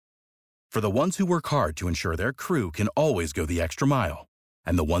For the ones who work hard to ensure their crew can always go the extra mile,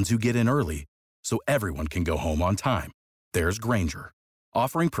 and the ones who get in early so everyone can go home on time, there's Grainger,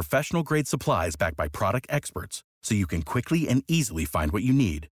 offering professional-grade supplies backed by product experts so you can quickly and easily find what you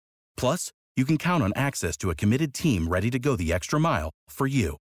need. Plus, you can count on access to a committed team ready to go the extra mile for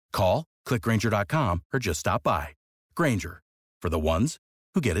you. Call, click Grainger.com, or just stop by. Grainger, for the ones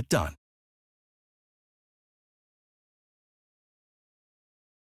who get it done.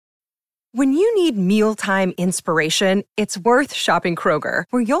 When you need mealtime inspiration, it's worth shopping Kroger,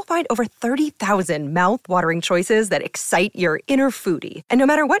 where you'll find over 30,000 mouth-watering choices that excite your inner foodie. And no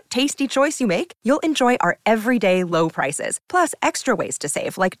matter what tasty choice you make, you'll enjoy our everyday low prices, plus extra ways to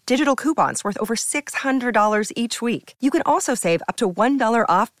save, like digital coupons worth over $600 each week. You can also save up to $1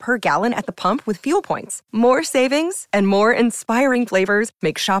 off per gallon at the pump with fuel points. More savings and more inspiring flavors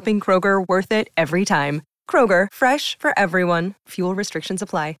make shopping Kroger worth it every time. Kroger, fresh for everyone. Fuel restrictions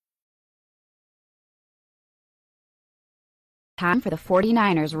apply. Time for the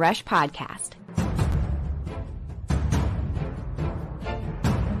 49ers Rush Podcast.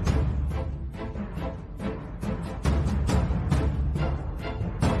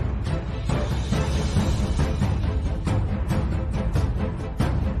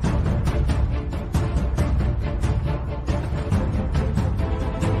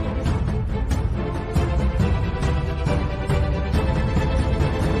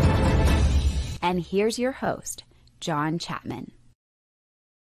 And here's your host, John Chapman.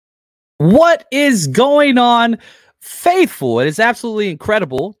 What is going on, faithful? It is absolutely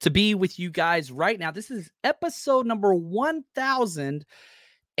incredible to be with you guys right now. This is episode number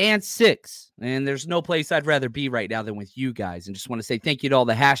 1006, and there's no place I'd rather be right now than with you guys. And just want to say thank you to all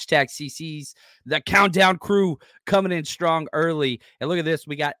the hashtag CCs, the countdown crew coming in strong early. And look at this,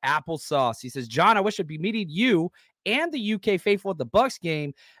 we got Applesauce. He says, John, I wish I'd be meeting you and the UK faithful at the Bucks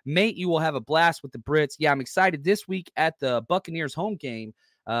game. Mate, you will have a blast with the Brits. Yeah, I'm excited this week at the Buccaneers home game.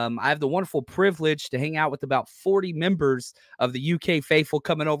 I have the wonderful privilege to hang out with about 40 members of the UK faithful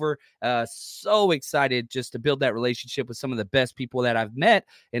coming over. So excited just to build that relationship with some of the best people that I've met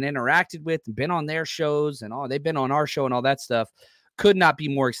and interacted with and been on their shows and all. They've been on our show and all that stuff. Could not be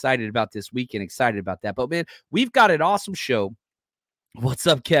more excited about this week and excited about that. But man, we've got an awesome show. What's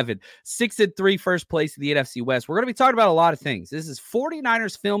up, Kevin? 6-3 first place in the NFC West. We're going to be talking about a lot of things. This is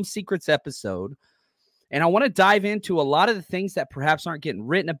 49ers Film Secrets episode. And I want to dive into a lot of the things that perhaps aren't getting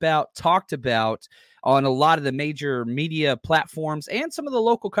written about, talked about on a lot of the major media platforms and some of the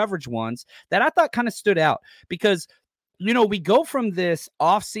local coverage ones that I thought kind of stood out. Because, you know, we go from this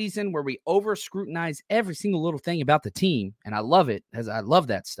offseason where we over scrutinize every single little thing about the team. And I love it, as I love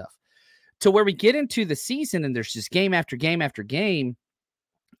that stuff. To where we get into the season and there's just game after game after game.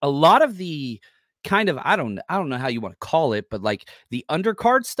 A lot of the kind of, I don't know how you want to call it, but like the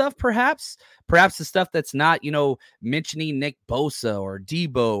undercard stuff, perhaps the stuff that's not, you know, mentioning Nick Bosa or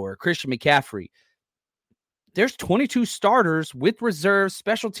Debo or Christian McCaffrey. There's 22 starters with reserves,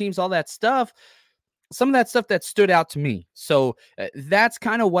 special teams, all that stuff. Some of that stuff that stood out to me. So that's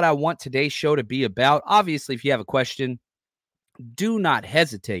kind of what I want today's show to be about. Obviously, if you have a question, do not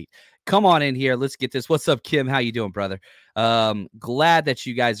hesitate. Come on in here. Let's get this. What's up, Kim? How you doing, brother? Glad that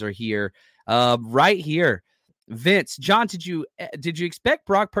you guys are here. Right here, Vince, John, did you expect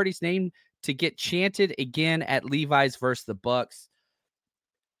Brock Purdy's name to get chanted again at Levi's versus the Bucks?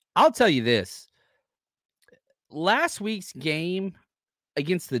 I'll tell you this. Last week's game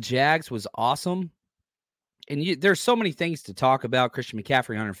against the Jags was awesome. And there's so many things to talk about. Christian McCaffrey,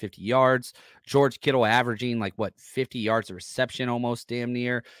 150 yards. George Kittle averaging 50 yards of reception almost damn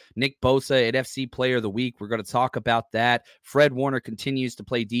near. Nick Bosa, NFC Player of the Week. We're going to talk about that. Fred Warner continues to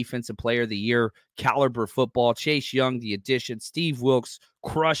play Defensive Player of the Year caliber football. Chase Young, the addition. Steve Wilks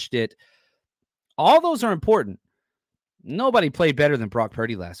crushed it. All those are important. Nobody played better than Brock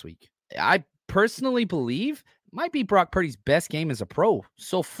Purdy last week. I personally believe might be Brock Purdy's best game as a pro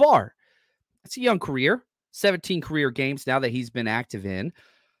so far. It's a young career. 17 career games now that he's been active in.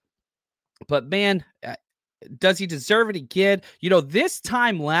 But man, does he deserve it again? You know, this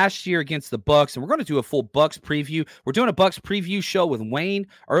time last year against the Bucks, and we're going to do a full Bucks preview. We're doing a Bucks preview show with Wayne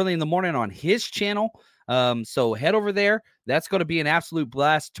early in the morning on his channel. So head over there. That's going to be an absolute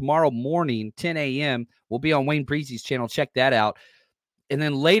blast tomorrow morning, 10 a.m. We'll be on Wayne Breezy's channel. Check that out. And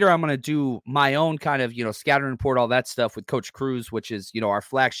then later I'm going to do my own kind of, scouting report, all that stuff with Coach Cruz, which is, our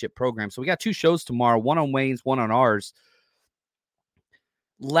flagship program. So we got two shows tomorrow, one on Wayne's, one on ours.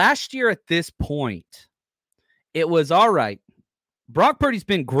 Last year at this point, it was all right. Brock Purdy's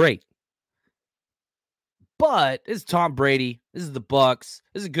been great. But this is Tom Brady. This is the Bucks.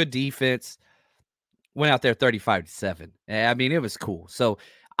 This is a good defense. Went out there 35-7. I mean, it was cool. So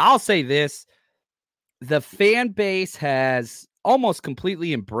I'll say this. The fan base has almost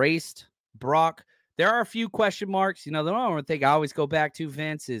completely embraced Brock. There are a few question marks. The one thing I always go back to,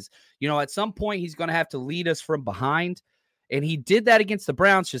 Vince, is, at some point he's going to have to lead us from behind. And he did that against the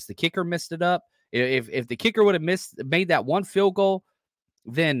Browns, just the kicker messed it up. If the kicker would have made that one field goal,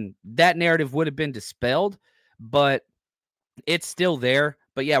 then that narrative would have been dispelled. But it's still there.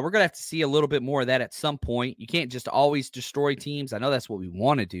 But yeah, we're going to have to see a little bit more of that at some point. You can't just always destroy teams. I know that's what we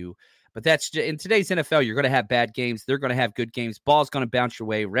want to do. But that's just, in today's NFL, you're going to have bad games. They're going to have good games. Ball's going to bounce your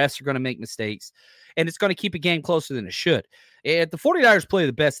way. Refs are going to make mistakes. And it's going to keep a game closer than it should. If the 49ers play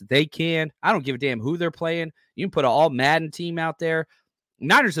the best that they can, I don't give a damn who they're playing. You can put an all-Madden team out there.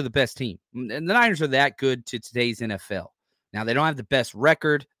 Niners are the best team. And the Niners are that good to today's NFL. Now, they don't have the best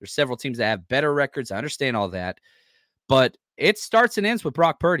record. There's several teams that have better records. I understand all that. But it starts and ends with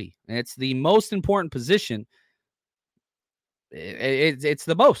Brock Purdy. And it's the most important position. It's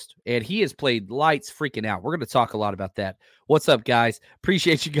the most. And he has played lights freaking out. We're going to talk a lot about that. What's up, guys?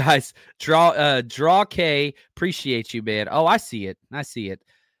 Appreciate you guys. Draw K. Appreciate you, man. Oh, I see it. I see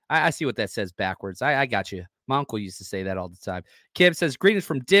what that says backwards. I got you. My uncle used to say that all the time. Kim says, greetings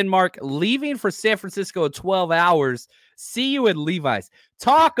from Denmark, leaving for San Francisco in 12 hours. See you in Levi's.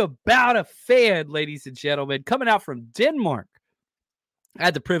 Talk about a fan, ladies and gentlemen, coming out from Denmark. I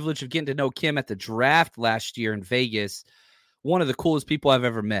had the privilege of getting to know Kim at the draft last year in Vegas. One of the coolest people I've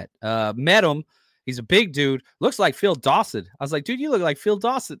ever met. Met him. He's a big dude. Looks like Phil Dawson. I was like, dude, you look like Phil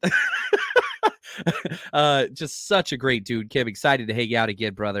Dawson. Just such a great dude. Kim, excited to hang out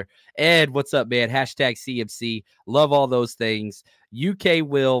again, brother. Ed, what's up, man? Hashtag CMC. Love all those things. UK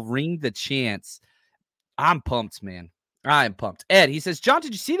will ring the chance. I'm pumped, man. I am pumped. Ed, he says, John,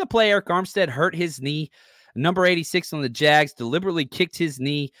 did you see the play Eric Armstead hurt his knee? Number 86 on the Jags deliberately kicked his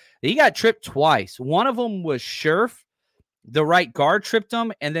knee. He got tripped twice. One of them was Scherf. The right guard tripped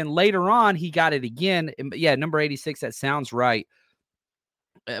him, and then later on, he got it again. Yeah, number 86, that sounds right.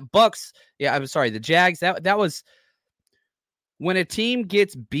 Bucks, yeah, I'm sorry, the Jags, that was when a team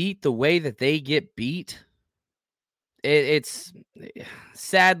gets beat the way that they get beat, it's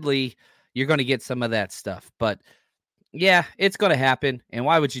sadly, you're going to get some of that stuff. But yeah, it's going to happen. And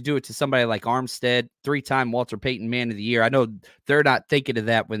why would you do it to somebody like Armstead, 3-time Walter Payton Man of the Year? I know they're not thinking of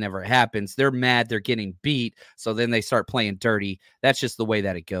that whenever it happens. They're mad they're getting beat, so then they start playing dirty. That's just the way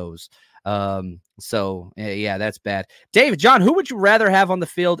that it goes. So, yeah, that's bad. David, John, who would you rather have on the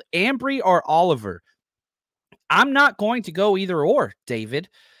field, Ambry or Oliver? I'm not going to go either or, David.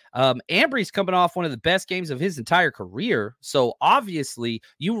 Ambry's coming off one of the best games of his entire career, so obviously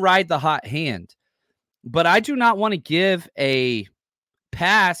you ride the hot hand. But I do not want to give a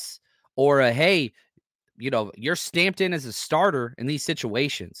pass or a, hey, you're stamped in as a starter in these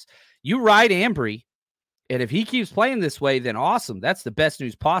situations. You ride Ambry, and if he keeps playing this way, then awesome. That's the best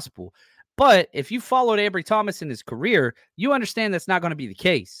news possible. But if you followed Ambry Thomas in his career, you understand that's not going to be the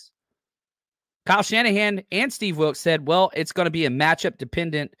case. Kyle Shanahan and Steve Wilks said, well, it's going to be a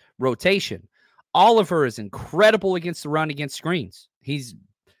matchup-dependent rotation. Oliver is incredible against the run against screens. He's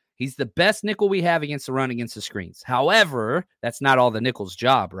the best nickel we have against the run against the screens. However, that's not all the nickel's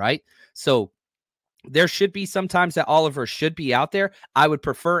job, right? So there should be sometimes that Oliver should be out there. I would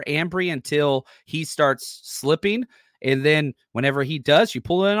prefer Ambry until he starts slipping. And then whenever he does, you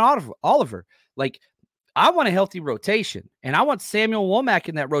pull in Oliver. Like, I want a healthy rotation. And I want Samuel Womack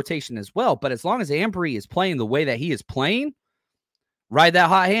in that rotation as well. But as long as Ambry is playing the way that he is playing, ride that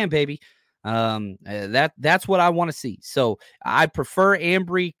hot hand, baby. That's what I want to see. So I prefer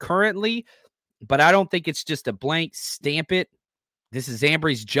Ambry currently, but I don't think it's just a blank stamp it. This is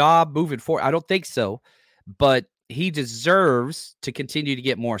Ambry's job moving forward. I don't think so, but he deserves to continue to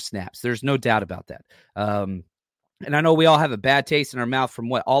get more snaps. There's no doubt about that. And I know we all have a bad taste in our mouth from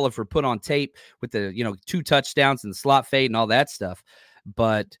what Oliver put on tape with the, 2 touchdowns and the slot fade and all that stuff.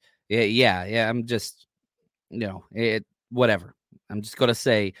 But yeah, I'm just, whatever. I'm just going to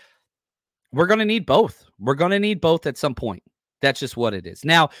say, we're going to need both. We're going to need both at some point. That's just what it is.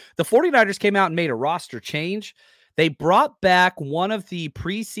 Now, the 49ers came out and made a roster change. They brought back one of the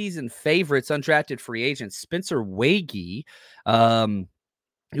preseason favorites, undrafted free agent, Spencer Waege.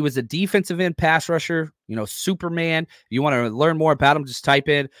 He was a defensive end pass rusher, Superman. If you want to learn more about him, just type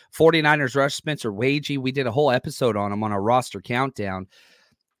in 49ers rush Spencer Waege. We did a whole episode on him on our roster countdown.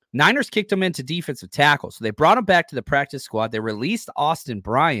 Niners kicked him into defensive tackle. So they brought him back to the practice squad. They released Austin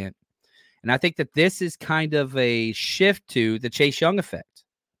Bryant. And I think that this is kind of a shift to the Chase Young effect.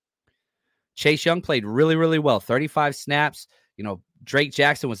 Chase Young played really, really well. 35 snaps. Drake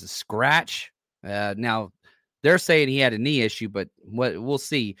Jackson was a scratch. Now, they're saying he had a knee issue, but we'll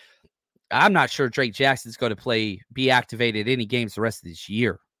see. I'm not sure Drake Jackson's going to be activated any games the rest of this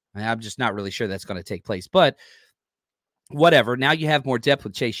year. I'm just not really sure that's going to take place. But whatever. Now you have more depth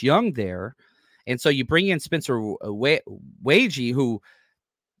with Chase Young there. And so you bring in Spencer Waege, who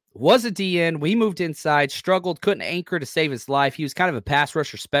was a DN. We moved inside, struggled, couldn't anchor to save his life. He was kind of a pass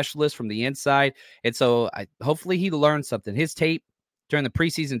rusher specialist from the inside. And so hopefully he learned something. His tape during the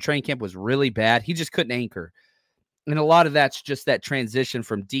preseason training camp was really bad. He just couldn't anchor. And a lot of that's just that transition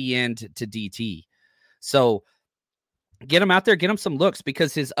from DN to DT. So get him out there, get him some looks,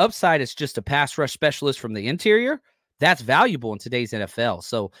 because his upside is just a pass rush specialist from the interior. That's valuable in today's NFL.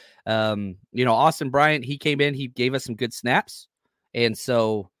 So, Austin Bryant, he came in, he gave us some good snaps. And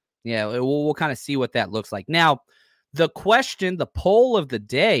so, yeah, we'll kind of see what that looks like. Now, the poll of the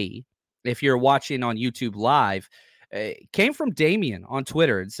day, if you're watching on YouTube Live, came from Damien on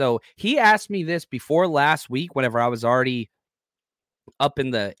Twitter. And so he asked me this before last week, whenever I was already up in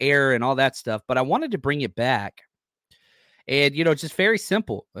the air and all that stuff, but I wanted to bring it back. And, just very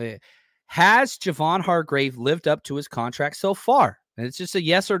simple. Has Javon Hargrave lived up to his contract so far? And it's just a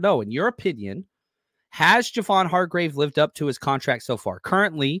yes or no. In your opinion, has Javon Hargrave lived up to his contract so far?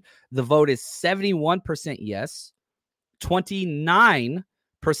 Currently, the vote is 71% yes, 29%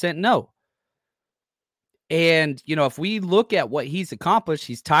 no. And, if we look at what he's accomplished,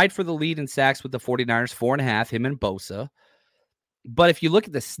 he's tied for the lead in sacks with the 49ers, 4.5, him and Bosa. But if you look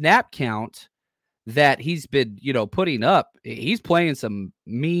at the snap count that he's been, putting up, he's playing some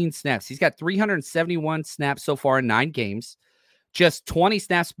mean snaps. He's got 371 snaps so far in 9 games, just 20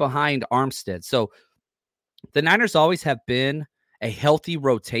 snaps behind Armstead. So the Niners always have been a healthy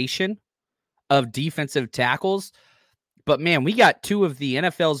rotation of defensive tackles. But, man, we got 2 of the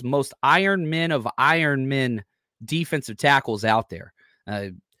NFL's most Iron Men defensive tackles out there.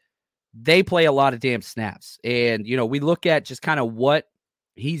 They play a lot of damn snaps. And, we look at just kind of what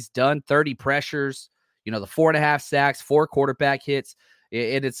he's done, 30 pressures, the 4.5 sacks, 4 quarterback hits.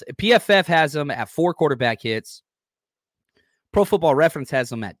 It's PFF has him at 4 quarterback hits. Pro Football Reference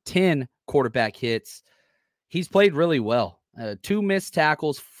has him at 10 quarterback hits. He's played really well. 2 missed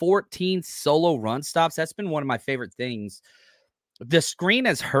tackles, 14 solo run stops. That's been one of my favorite things. The screen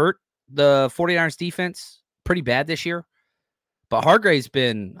has hurt the 49ers defense pretty bad this year. But Hargrave's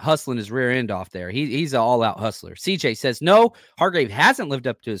been hustling his rear end off there. He's an all-out hustler. CJ says, no, Hargrave hasn't lived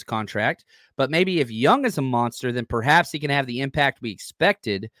up to his contract, but maybe if Young is a monster, then perhaps he can have the impact we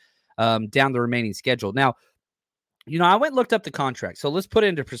expected down the remaining schedule. Now, I went and looked up the contract, so let's put it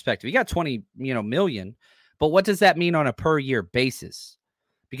into perspective. He got $20 million, but what does that mean on a per-year basis?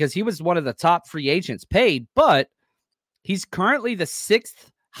 Because he was one of the top free agents paid, but he's currently the 6th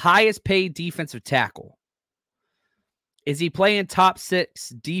highest-paid defensive tackle. Is he playing top 6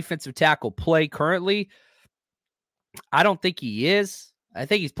 defensive tackle play currently? I don't think he is. I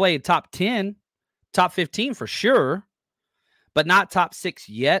think he's playing top 10, top 15 for sure, but not top 6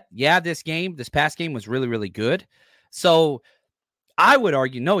 yet. Yeah, this past game was really, really good. So I would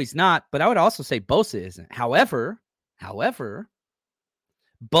argue, no, he's not, but I would also say Bosa isn't. However,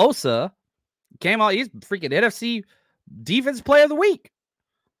 Bosa came out, he's freaking NFC Defense Player of the Week.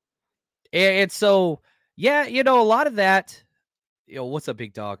 And so, yeah, a lot of that, what's up,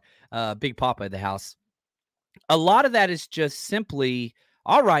 big dog? Big Papa in the house. A lot of that is just simply,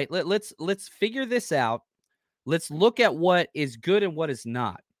 all right, let's figure this out. Let's look at what is good and what is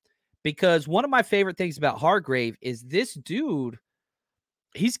not. Because one of my favorite things about Hargrave is this dude,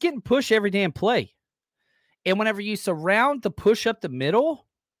 he's getting push every damn play. And whenever you surround the push up the middle,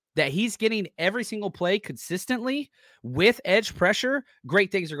 that he's getting every single play consistently with edge pressure,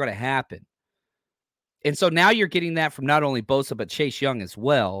 great things are going to happen. And so now you're getting that from not only Bosa, but Chase Young as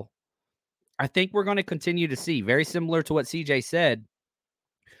well. I think we're going to continue to see, very similar to what CJ said,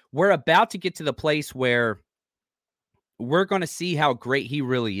 we're about to get to the place where we're going to see how great he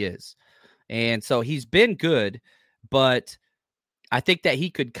really is. And so he's been good, but I think that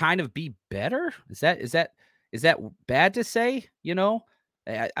he could kind of be better. Is that bad to say?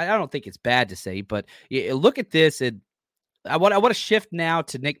 I don't think it's bad to say, but look at this. I want to shift now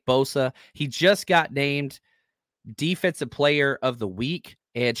to Nick Bosa. He just got named Defensive Player of the Week.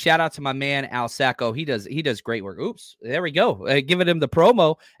 And shout out to my man, Al Sacco. He does great work. Oops, there we go. Giving him the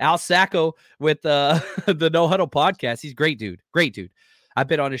promo. Al Sacco with the No Huddle podcast. He's great dude. Great dude. I've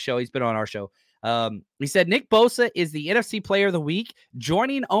been on his show. He's been on our show. He said Nick Bosa is the NFC Player of the Week,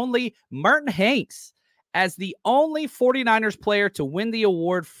 joining only Merton Hanks as the only 49ers player to win the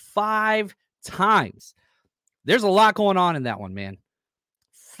award 5 times. There's a lot going on in that one, man.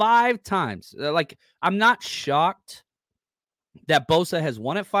 5 times. I'm not shocked that Bosa has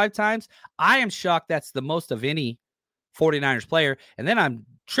won it 5 times. I am shocked that's the most of any 49ers player. And then I'm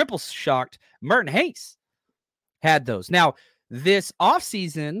triple shocked Merton Hanks had those. Now, this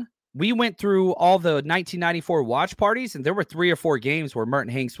offseason, we went through all the 1994 watch parties, and there were 3 or 4 games where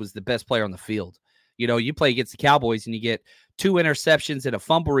Merton Hanks was the best player on the field. You know, you play against the Cowboys and you get 2 interceptions and a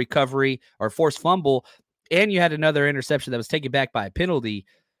fumble recovery or forced fumble, and you had another interception that was taken back by a penalty.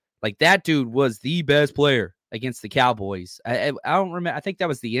 Like, that dude was the best player against the Cowboys. I don't remember. I think that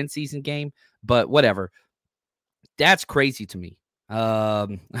was the in-season game, but whatever. That's crazy to me.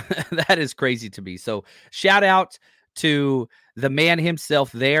 That is crazy to me. So shout out to the man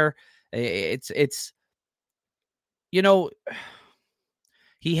himself there. It's you know,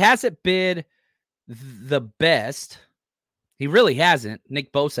 he hasn't been the best. He really hasn't.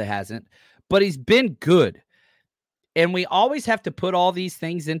 Nick Bosa hasn't, but he's been good. And we always have to put all these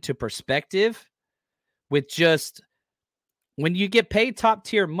things into perspective with just when you get paid top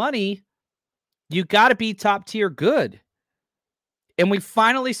tier money, you got to be top tier good. And we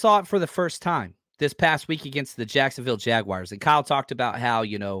finally saw it for the first time this past week against the Jacksonville Jaguars. And Kyle talked about how,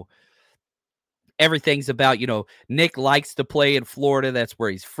 you know, everything's about, you know, Nick likes to play in Florida. That's where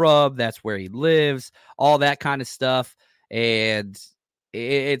he's from. That's where he lives, all that kind of stuff. And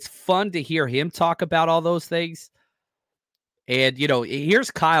it's fun to hear him talk about all those things. And, you know, here's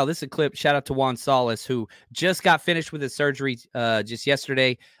Kyle. This is a clip. Shout out to Juan Solis, who just got finished with his surgery just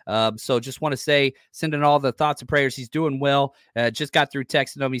yesterday. So just want to say, sending all the thoughts and prayers. He's doing well. Just got through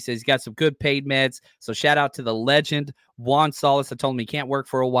texting him. He says he's got some good paid meds. So shout out to the legend, Juan Solis. I told him he can't work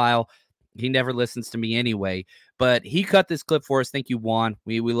for a while. He never listens to me anyway. But he cut this clip for us. Thank you, Juan.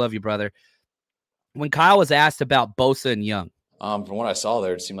 We love you, brother. When Kyle was asked about Bosa and Young. From what I saw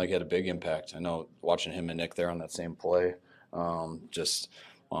there, it seemed like he had a big impact. I know watching him and Nick there on that same play. I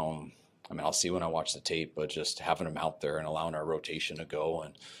mean, I'll see when I watch the tape, but just having him out there and allowing our rotation to go,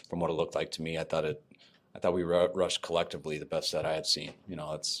 and from what it looked like to me, I thought we rushed collectively the best that I had seen. You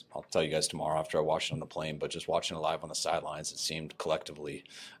know, I'll tell you guys tomorrow after I watched it on the plane, but just watching it live on the sidelines, it seemed collectively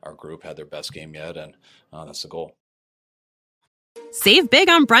our group had their best game yet, and that's the goal. Save big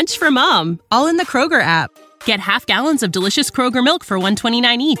on brunch for mom, all in the Kroger app. Get half gallons of delicious Kroger milk for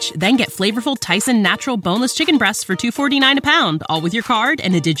 $1.29 each. Then get flavorful Tyson natural boneless chicken breasts for $2.49 a pound, all with your card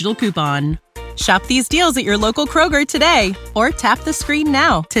and a digital coupon. Shop these deals at your local Kroger today, or tap the screen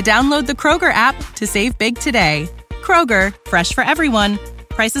now to download the Kroger app to save big today. Kroger, fresh for everyone.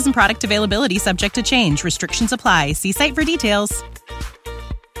 Prices and product availability subject to change. Restrictions apply. See site for details.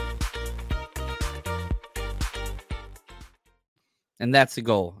 And that's the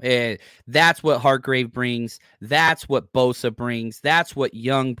goal. That's what Hargrave brings. That's what Bosa brings. That's what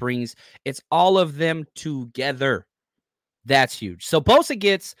Young brings. It's all of them together. That's huge. So Bosa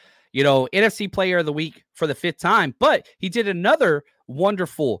gets, you know, NFC Player of the Week for the 5th time, but he did another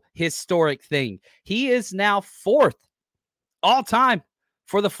wonderful, historic thing. He is now 4th all-time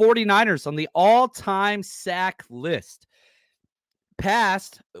for the 49ers on the all-time sack list.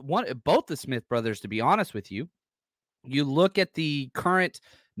 Past both the Smith brothers, to be honest with you. You look at the current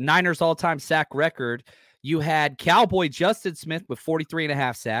Niners all-time sack record, you had Cowboy Justin Smith with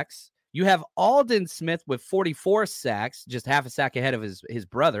 43.5 sacks. You have Aldon Smith with 44 sacks, just half a sack ahead of his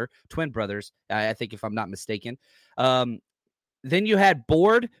brother, twin brothers, I think, if I'm not mistaken. Then you had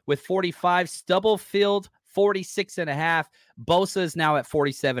Board with 45, Stubblefield 46.5. Bosa is now at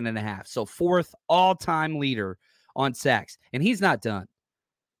 47.5. So 4th all-time leader on sacks. And he's not done.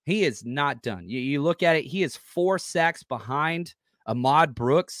 He is not done. You look at it, he is 4 sacks behind Ahmad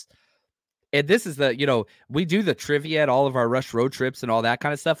Brooks. And this is the, you know, we do the trivia at all of our Rush road trips and all that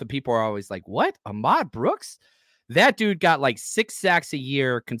kind of stuff. And people are always like, what? Ahmad Brooks? That dude got like 6 sacks a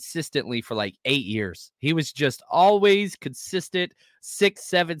year consistently for like 8 years. He was just always consistent,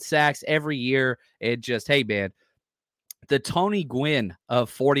 6-7 sacks every year. And just, hey, man, the Tony Gwynn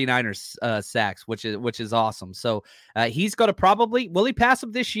of 49ers sacks, which is awesome. So he's going to probably, will he pass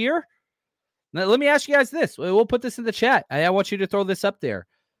him this year? Now, let me ask you guys this. We'll put this in the chat. I want you to throw this up there.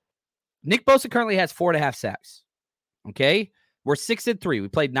 Nick Bosa currently has 4.5 sacks. Okay. We're 6-3. We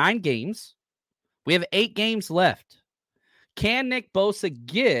played 9 games. We have 8 games left. Can Nick Bosa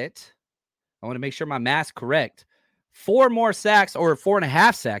get, I want to make sure my math's correct, 4 more sacks or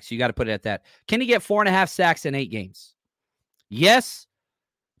 4.5 sacks? You got to put it at that. Can he get 4.5 sacks in 8 games? Yes.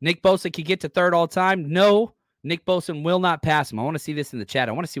 Nick Bosa can get to 3rd all time. No, Nick Bosa will not pass him. I want to see this in the chat.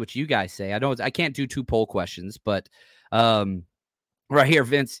 I want to see what you guys say. I know I can't do 2 poll questions, but right here,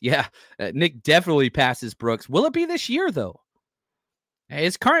 Vince. Yeah, Nick definitely passes Brooks. Will it be this year, though?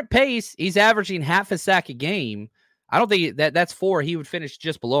 His current pace, he's averaging half a sack a game. I don't think that's 4. He would finish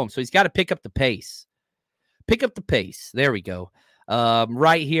just below him. So he's got to pick up the pace. Pick up the pace. There we go.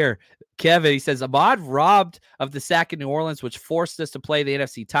 Right here, Kevin, he says, Ahmad robbed of the sack in New Orleans, which forced us to play the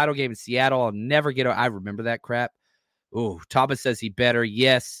NFC title game in Seattle. I'll never get I remember that crap. Ooh, Thomas says he better.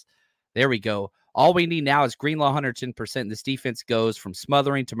 Yes. There we go. All we need now is Greenlaw 110%. This defense goes from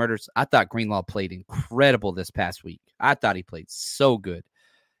smothering to murders. I thought Greenlaw played incredible this past week. I thought he played so good.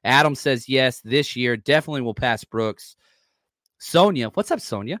 Adam says yes, this year definitely will pass Brooks. Sonia, what's up,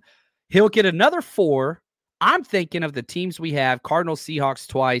 Sonia? He'll get another 4. I'm thinking of the teams we have. Cardinals, Seahawks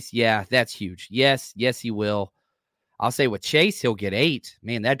twice. Yeah, that's huge. Yes, he will. I'll say with Chase, he'll get 8.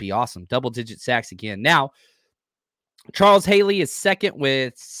 Man, that'd be awesome. Double-digit sacks again. Now, Charles Haley is second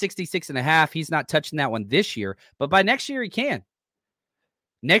with 66.5. He's not touching that one this year, but by next year he can.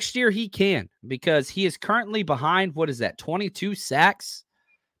 Next year he can because he is currently behind, 22 sacks?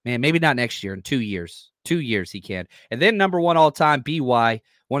 Man, maybe not next year, in 2 years. 2 years he can. And then number 1 all-time, B.Y.,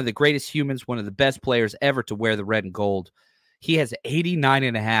 one of the greatest humans, one of the best players ever to wear the red and gold. He has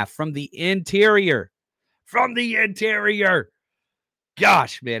 89.5 from the interior. From the interior.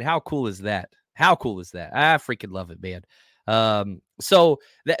 Gosh, man, how cool is that? How cool is that? I freaking love it, man. So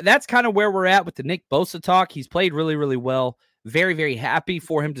that's kind of where we're at with the Nick Bosa talk. He's played really, really well. Very, very happy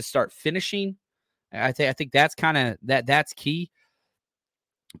for him to start finishing. I think that's kind of that's key.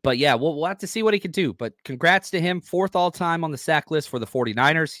 But yeah, we'll have to see what he can do. But congrats to him. 4th all time on the sack list for the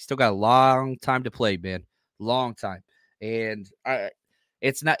 49ers. He's still got a long time to play, man. Long time. And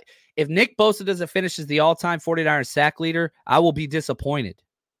it's not, if Nick Bosa doesn't finish as the all-time 49ers sack leader, I will be disappointed.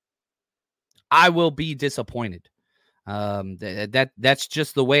 I will be disappointed. That's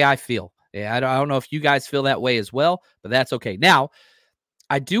just the way I feel. Yeah, I don't know if you guys feel that way as well, but that's okay. Now,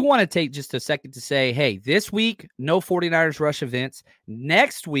 I do want to take just a second to say, hey, this week, no 49ers Rush events.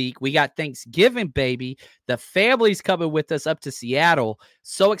 Next week, we got Thanksgiving, baby. The family's coming with us up to Seattle.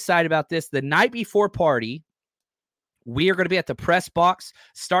 So excited about this. The night before party, we are going to be at the press box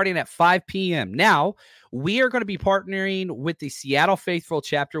starting at 5 p.m. Now, we are going to be partnering with the Seattle Faithful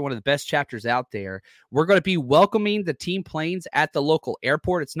chapter, one of the best chapters out there. We're going to be welcoming the team planes at the local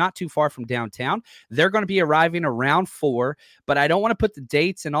airport. It's not too far from downtown. They're going to be arriving around 4, but I don't want to put the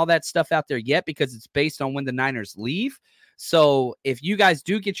dates and all that stuff out there yet because it's based on when the Niners leave. So if you guys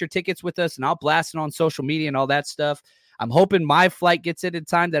do get your tickets with us, and I'll blast it on social media and all that stuff, I'm hoping my flight gets in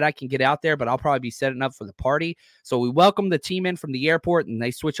time that I can get out there, but I'll probably be setting up for the party. So we welcome the team in from the airport, and they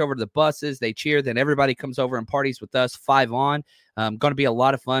switch over to the buses. They cheer. Then everybody comes over and parties with us 5 on. Going to be a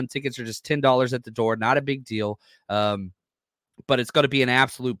lot of fun. Tickets are just $10 at the door. Not a big deal. But it's going to be an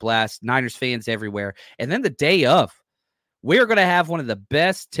absolute blast. Niners fans everywhere. And then the day of, we're going to have one of the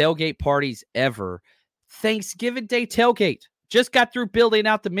best tailgate parties ever. Thanksgiving Day tailgate. Just got through building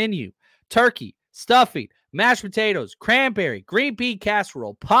out the menu. Turkey, stuffing, mashed potatoes, cranberry, green bean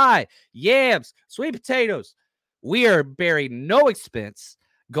casserole, pie, yams, sweet potatoes. We are bearing no expense,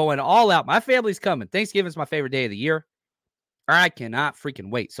 going all out. My family's coming. Thanksgiving's my favorite day of the year. I cannot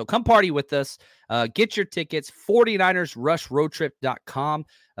freaking wait. So come party with us. Get your tickets,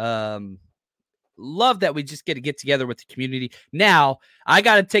 49ersrushroadtrip.com. Love that we just get to get together with the community. Now, I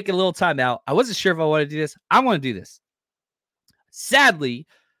got to take a little time out. I wasn't sure if I want to do this. I want to do this. Sadly,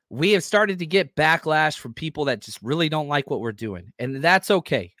 we have started to get backlash from people that just really don't like what we're doing. And that's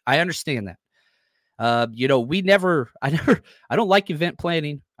okay. I understand that. I don't like event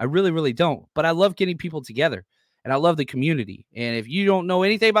planning. I really, really don't. But I love getting people together. And I love the community. And if you don't know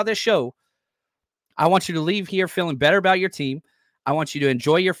anything about this show, I want you to leave here feeling better about your team. I want you to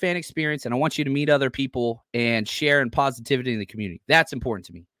enjoy your fan experience. And I want you to meet other people and share in positivity in the community. That's important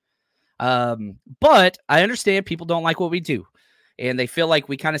to me. But I understand people don't like what we do. And they feel like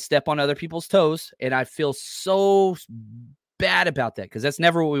we kind of step on other people's toes. And I feel so bad about that because that's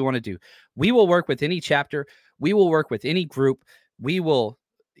never what we want to do. We will work with any chapter. We will work with any group.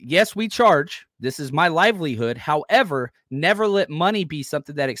 Yes, we charge. This is my livelihood. However, never let money be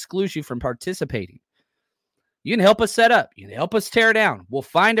something that excludes you from participating. You can help us set up. You can help us tear down. We'll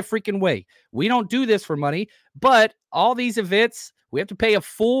find a freaking way. We don't do this for money, but all these events, we have to pay a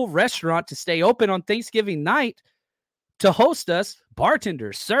full restaurant to stay open on Thanksgiving night to host us,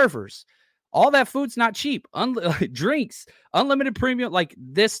 bartenders, servers. All that food's not cheap. Drinks, unlimited premium, like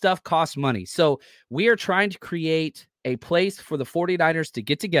this stuff costs money. So we are trying to create a place for the 49ers to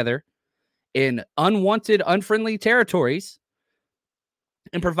get together in unwanted, unfriendly territories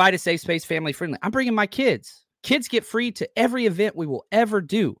and provide a safe space, family friendly. I'm bringing my kids. Kids get free to every event we will ever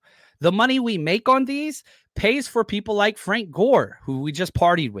do. The money we make on these pays for people like Frank Gore, who we just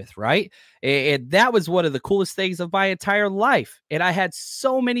partied with, right? And that was one of the coolest things of my entire life. And I had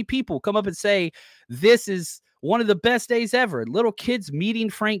so many people come up and say, this is one of the best days ever. Little kids meeting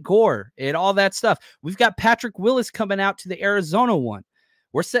Frank Gore and all that stuff. We've got Patrick Willis coming out to the Arizona one.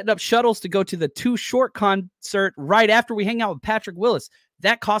 We're setting up shuttles to go to the Too Short concert right after we hang out with Patrick Willis.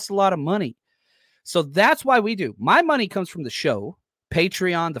 That costs a lot of money. So that's why we do. My money comes from the show,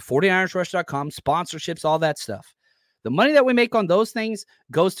 Patreon, the 49ersrush.com, sponsorships, all that stuff. The money that we make on those things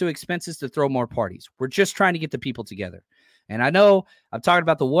goes to expenses to throw more parties. We're just trying to get the people together. And I know I'm talking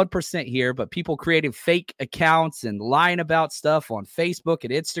about the 1% here, but people creating fake accounts and lying about stuff on Facebook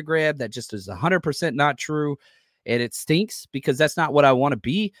and Instagram that just is 100% not true. And it stinks because that's not what I want to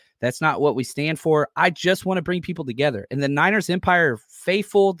be. That's not what we stand for. I just want to bring people together. And the Niners Empire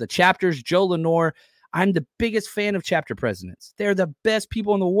faithful, the chapters, Joe Lenore, I'm the biggest fan of chapter presidents. They're the best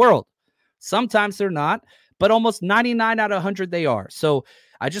people in the world. Sometimes they're not, but almost 99 out of 100 they are. So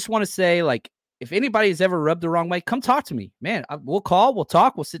I just want to say, like, if anybody's ever rubbed the wrong way, come talk to me. Man, we'll call, we'll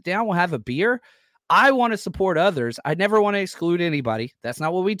talk, we'll sit down, we'll have a beer. I want to support others. I never want to exclude anybody. That's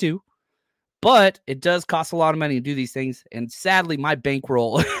not what we do. But it does cost a lot of money to do these things, and sadly, my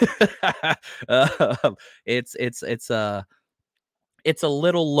bankroll it's a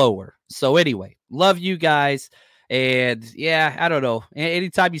little lower. So anyway, love you guys, and yeah, I don't know.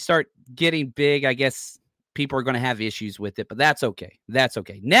 Anytime you start getting big, I guess people are going to have issues with it, but that's okay. That's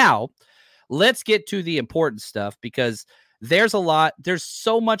okay. Now, let's get to the important stuff because there's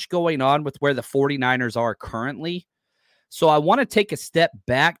so much going on with where the 49ers are currently. So I want to take a step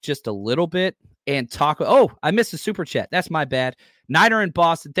back just a little bit and talk. Oh, I missed a super chat. That's my bad. Niner in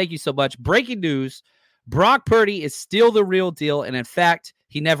Boston, thank you so much. Breaking news, Brock Purdy is still the real deal, and in fact,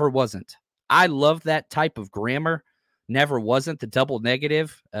 he never wasn't. I love that type of grammar. Never wasn't, the double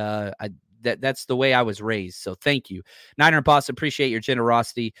negative. That's the way I was raised, so thank you. Niner in Boston, appreciate your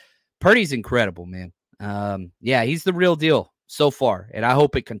generosity. Purdy's incredible, man. Yeah, he's the real deal so far, and I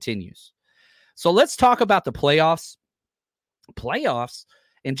hope it continues. So let's talk about the playoffs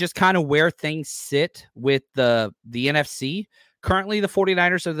and just kind of where things sit with the NFC. Currently, the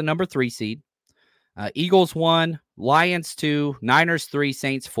 49ers are the number 3 seed. Eagles 1, Lions 2, Niners 3,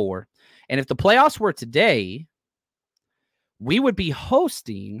 Saints 4. And if the playoffs were today, we would be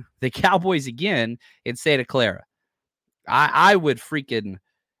hosting the Cowboys again in Santa Clara. I would freaking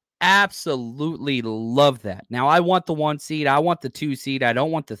absolutely love that. Now, I want the 1 seed. I want the 2 seed. I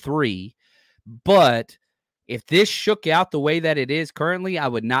don't want the 3. But if this shook out the way that it is currently, I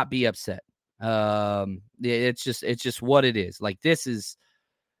would not be upset. It's just what it is. Like, this is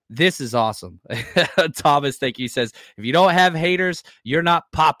awesome. Thomas, thank you, says, if you don't have haters, you're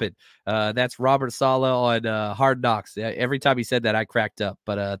not popping. That's Robert Saleh on Hard Knocks. Every time he said that, I cracked up.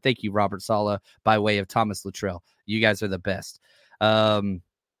 But thank you, Robert Saleh, by way of Thomas Luttrell. You guys are the best.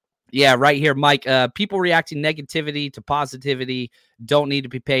 Yeah, right here, Mike. People reacting negativity to positivity don't need to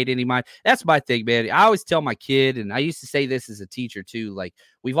be paid any mind. That's my thing, man. I always tell my kid, and I used to say this as a teacher too, like,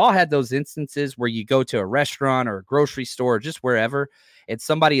 we've all had those instances where you go to a restaurant or a grocery store or just wherever, and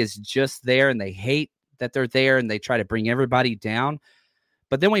somebody is just there and they hate that they're there and they try to bring everybody down.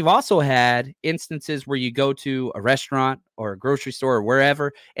 But then we've also had instances where you go to a restaurant or a grocery store or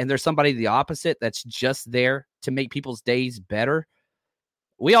wherever, and there's somebody the opposite that's just there to make people's days better.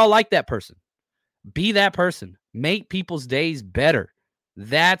 We all like that person. Be that person. Make people's days better.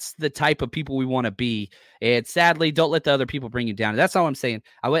 That's the type of people we want to be. And sadly, don't let the other people bring you down. That's all I'm saying.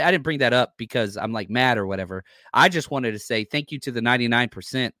 I didn't bring that up because I'm like mad or whatever. I just wanted to say thank you to the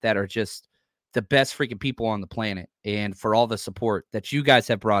 99% that are just the best freaking people on the planet and for all the support that you guys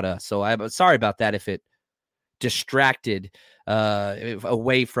have brought us. So I'm sorry about that if it distracted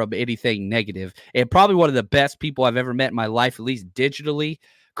away from anything negative. And probably one of the best people I've ever met in my life, at least digitally,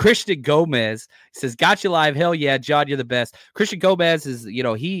 Christian Gomez says, got you live. Hell yeah, John, you're the best. Christian Gomez is,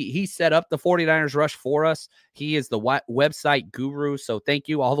 he set up the 49ers Rush for us. He is the website guru. So thank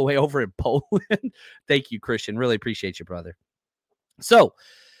you all the way over in Poland. Thank you, Christian. Really appreciate you, brother. So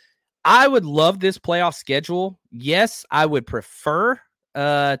I would love this playoff schedule. Yes, I would prefer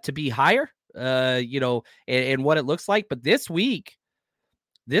to be higher, and what it looks like. But this week,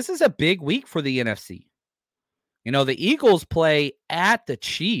 this is a big week for the NFC. The Eagles play at the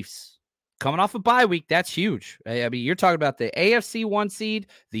Chiefs. Coming off a bye week, that's huge. I mean, you're talking about the AFC 1 seed,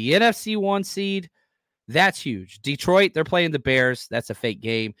 the NFC 1 seed. That's huge. Detroit, they're playing the Bears. That's a fake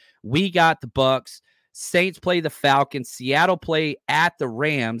game. We got the Bucks. Saints play the Falcons. Seattle play at the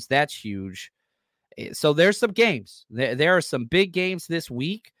Rams. That's huge. So there's some games. There are some big games this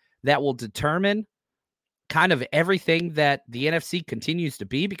week that will determine kind of everything that the NFC continues to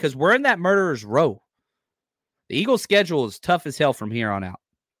be, because we're in that murderer's row. The Eagles' schedule is tough as hell from here on out.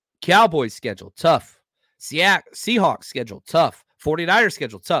 Cowboys' schedule, tough. Seahawks' schedule, tough. 49ers'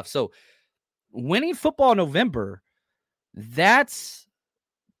 schedule, tough. So winning football in November, that's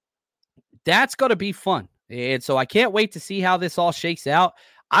going to be fun. And so I can't wait to see how this all shakes out.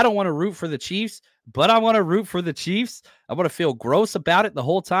 I don't want to root for the Chiefs, but I want to root for the Chiefs. I want to feel gross about it the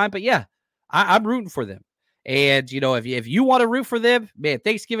whole time. But yeah, I'm rooting for them. And, if you want to root for them, man,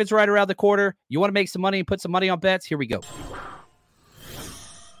 Thanksgiving's right around the corner. You want to make some money and put some money on bets? Here we go.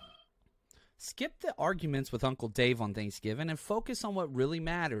 Skip the arguments with Uncle Dave on Thanksgiving and focus on what really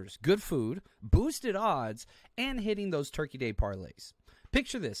matters. Good food, boosted odds, and hitting those Turkey Day parlays.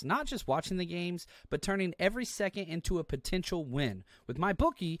 Picture this, not just watching the games, but turning every second into a potential win. With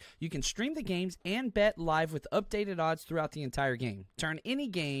MyBookie, you can stream the games and bet live with updated odds throughout the entire game. Turn any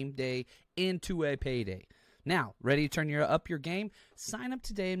game day into a payday. Now, ready to turn up your game? Sign up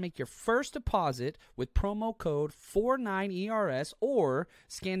today and make your first deposit with promo code 49ERS or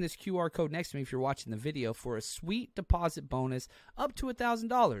scan this QR code next to me if you're watching the video for a sweet deposit bonus up to $1,000.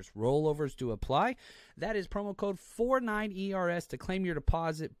 Rollovers do apply. That is promo code 49ERS to claim your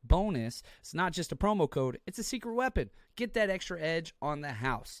deposit bonus. It's not just a promo code, it's a secret weapon. Get that extra edge on the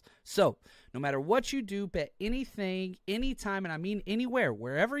house. So, no matter what you do, bet anything, anytime, and I mean anywhere,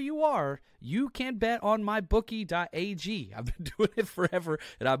 wherever you are, you can bet on mybookie.ag. I've been doing it forever,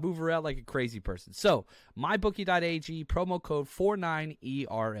 and I move around like a crazy person. So, mybookie.ag, promo code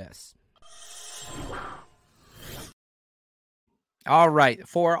 49ERS. All right,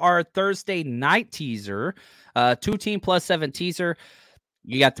 for our Thursday night teaser, 2-team +7 teaser,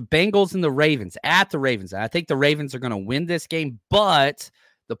 you got the Bengals and the Ravens at the Ravens. I think the Ravens are going to win this game, but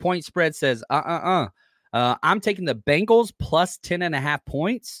the point spread says, I'm taking the Bengals plus 10.5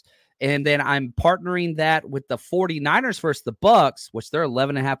 points, and then I'm partnering that with the 49ers versus the Bucks, which they're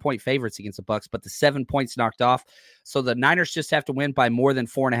 11.5-point favorites against the Bucks, but the 7 points knocked off. So the Niners just have to win by more than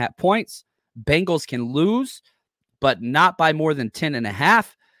 4.5 points. Bengals can lose, but not by more than 10.5.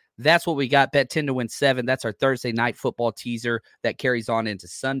 That's what we got. Bet 10 to win 7. That's our Thursday night football teaser that carries on into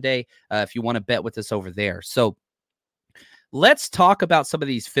Sunday if you want to bet with us over there. So let's talk about some of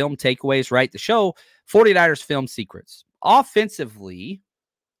these film takeaways, right? The show, 49ers film secrets. Offensively,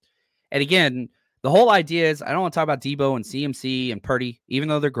 and again, the whole idea is I don't want to talk about Debo and CMC and Purdy, even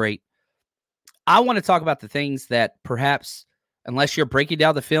though they're great. I want to talk about the things that perhaps, unless you're breaking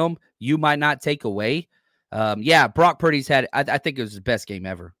down the film, you might not take away. Brock Purdy's had, I think it was his best game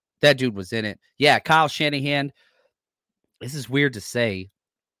ever. That dude was in it. Yeah, Kyle Shanahan, this is weird to say,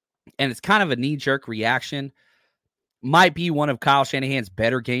 and it's kind of a knee-jerk reaction. Might be one of Kyle Shanahan's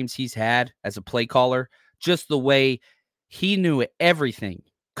better games he's had as a play caller. Just the way he knew everything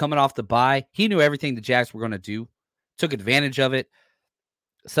coming off the bye. He knew everything the Jags were going to do. Took advantage of it.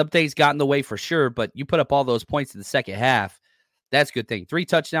 Some things got in the way for sure, but you put up all those points in the second half. That's a good thing. 3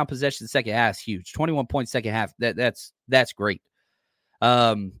 touchdown possessions second half is huge. 21 points second half. That's great.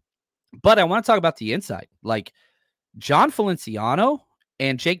 But I want to talk about the inside. Like, John Feliciano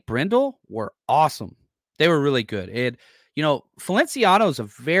and Jake Brendel were awesome. They were really good. And, Feliciano's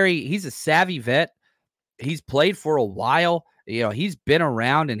he's a savvy vet. He's played for a while. He's been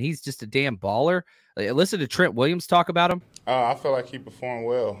around, and he's just a damn baller. Listen to Trent Williams talk about him. I feel like he performed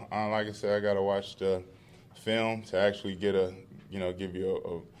well. Like I said, I got to watch the film to actually get give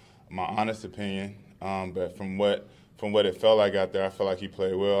you my honest opinion. But from what it felt like out there, I felt like he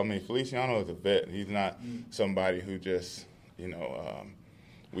played well. I mean, Feliciano is a vet. He's not somebody who just,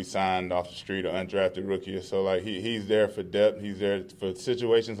 we signed off the street or undrafted rookie. So, like, he's there for depth. He's there for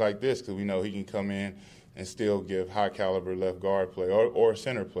situations like this because we know he can come in and still give high-caliber left guard play or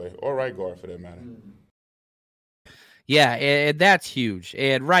center play or right guard for that matter. Yeah, and that's huge.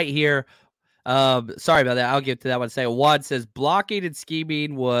 And right here, sorry about that. I'll get to that one. Say Juan says blocking and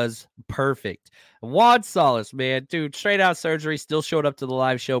scheming was perfect. Juan Solis, man, dude, straight out surgery, still showed up to the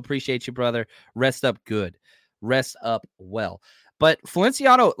live show. Appreciate you, brother. Rest up good. Rest up well. But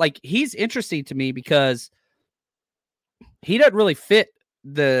Feliciano, like, he's interesting to me because he doesn't really fit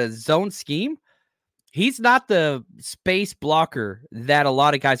the zone scheme. He's not the space blocker that a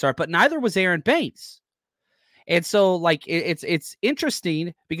lot of guys are, but neither was Aaron Banks. And so, like, it's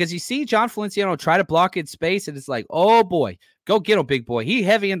interesting because you see John Feliciano try to block in space, and it's like, oh, boy, go get him, big boy. He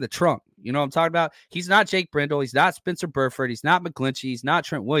heavy in the trunk. You know what I'm talking about? He's not Jake Brendel. He's not Spencer Burford. He's not McGlinchey. He's not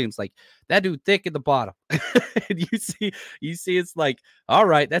Trent Williams. Like, that dude thick at the bottom. And you see it's like, all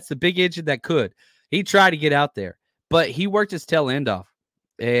right, that's the big engine that could. He tried to get out there, but he worked his tail end off.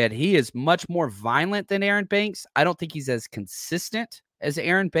 And he is much more violent than Aaron Banks. I don't think he's as consistent as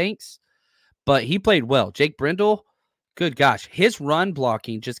Aaron Banks, but he played well. Jake Brendel, good gosh, his run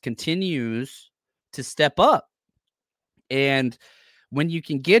blocking just continues to step up. And when you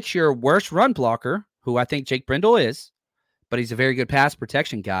can get your worst run blocker, who I think Jake Brendel is, but he's a very good pass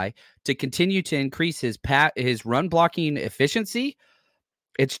protection guy, to continue to increase his run blocking efficiency,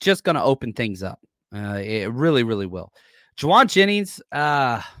 it's just going to open things up. It really, really will. Juwan Jennings,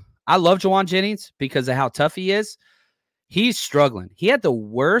 I love Juwan Jennings because of how tough he is. He's struggling. He had the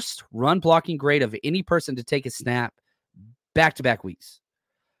worst run blocking grade of any person to take a snap back-to-back weeks.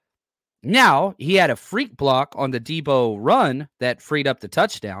 Now, he had a freak block on the Debo run that freed up the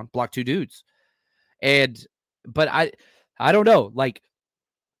touchdown, blocked 2 dudes. But I don't know. Like,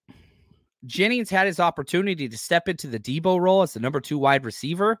 Jennings had his opportunity to step into the Debo role as the number 2 wide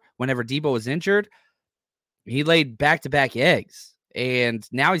receiver whenever Debo was injured. He laid back-to-back eggs, and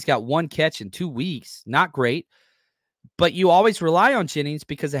now he's got 1 catch in 2 weeks. Not great, but you always rely on Jennings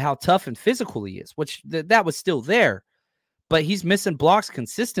because of how tough and physical he is, which that was still there, but he's missing blocks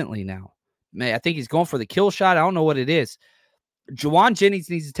consistently now. Man, I think he's going for the kill shot. I don't know what it is. Jauan Jennings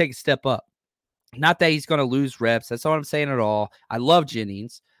needs to take a step up. Not that he's going to lose reps. That's not what I'm saying at all. I love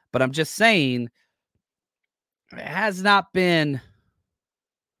Jennings, but I'm just saying it has not been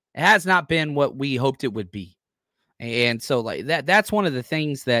what we hoped it would be. And so like that's one of the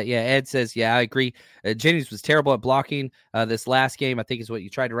things that, Ed says, I agree. Jennings was terrible at blocking this last game, I think is what you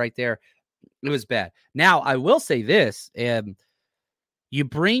tried to write there. It was bad. Now, I will say this. You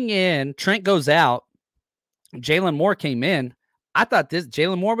bring in, Trent goes out, Jalen Moore came in. I thought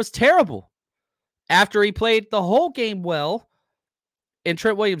Jalen Moore was terrible. After he played the whole game well, and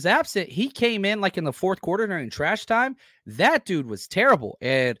Trent Williams absent, he came in like in the 4th quarter during trash time. That dude was terrible.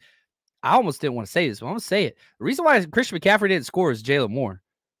 And I almost didn't want to say this, but I'm going to say it. The reason why Christian McCaffrey didn't score is Jalen Moore.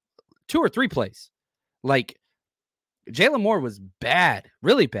 2 or 3 plays. Like, Jalen Moore was bad,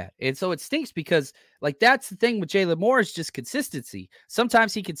 really bad. And so it stinks because, like, that's the thing with Jalen Moore is just consistency.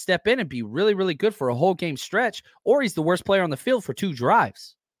 Sometimes he can step in and be really, really good for a whole game stretch, or he's the worst player on the field for 2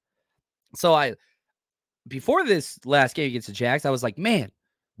 drives. So before this last game against the Jags, I was like, man,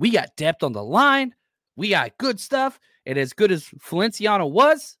 we got depth on the line. We got good stuff. And as good as Feliciano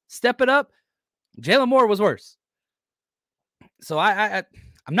was, step it up, Jalen Moore was worse. So I'm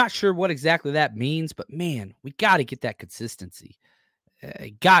not sure what exactly that means, but man, we got to get that consistency.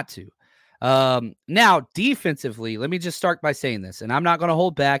 Got to. Now, defensively, let me just start by saying this, and I'm not going to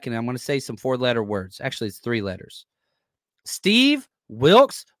hold back, and I'm going to say some 4-letter words. Actually, it's 3 letters. Steve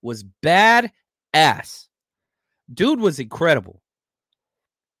Wilks was bad ass. Dude was incredible.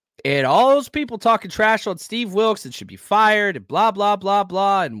 And all those people talking trash on Steve Wilks and should be fired and blah, blah, blah,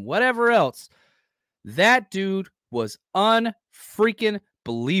 blah, and whatever else. That dude was unfreaking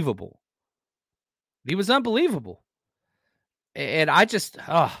believable. He was unbelievable. And I just,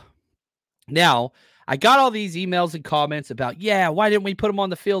 now, I got all these emails and comments about, why didn't we put him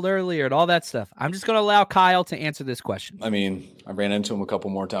on the field earlier and all that stuff. I'm just going to allow Kyle to answer this question. I mean, I ran into him a couple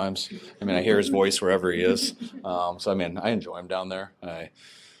more times. I mean, I hear his voice wherever he is. So, I mean, I enjoy him down there.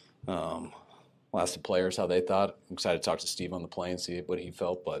 I'll ask the players how they thought. I'm excited to talk to Steve on the plane, see what he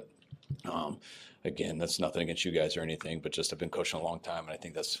felt. But, again, that's nothing against you guys or anything, but just I've been coaching a long time, and I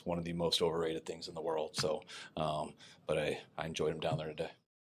think that's one of the most overrated things in the world. So, but I enjoyed him down there today.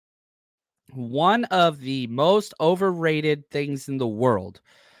 One of the most overrated things in the world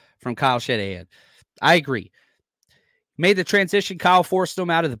from Kyle Shanahan. I agree. Made the transition. Kyle forced him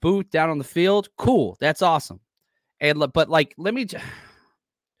out of the booth, down on the field. Cool. That's awesome. But like,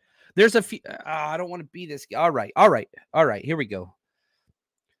 there's a few, I don't want to be this guy. All right. Here we go.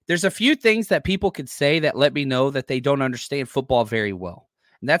 There's a few things that people could say that let me know that they don't understand football very well.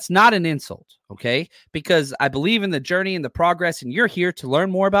 And that's not an insult, okay? Because I believe in the journey and the progress, and you're here to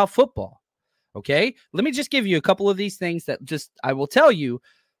learn more about football. Okay, let me just give you a couple of these things that I will tell you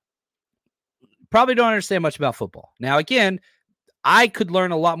probably don't understand much about football. Now, again, I could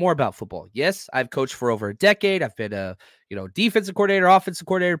learn a lot more about football. Yes, I've coached for over a decade. I've been a defensive coordinator, offensive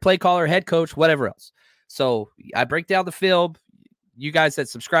coordinator, play caller, head coach, whatever else. So I break down the film. You guys that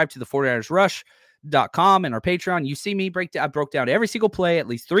subscribe to the 49ersrush.com and our Patreon, you see me I broke down every single play at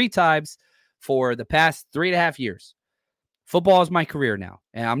least 3 times for the past 3.5 years. Football is my career now,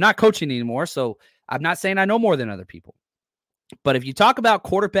 and I'm not coaching anymore, so I'm not saying I know more than other people. But if you talk about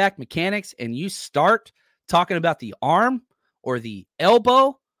quarterback mechanics and you start talking about the arm or the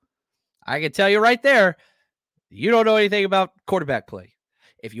elbow, I can tell you right there, you don't know anything about quarterback play.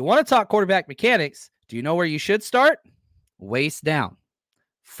 If you want to talk quarterback mechanics, do you know where you should start? Waist down.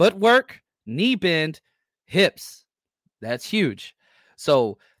 Footwork, knee bend, hips. That's huge.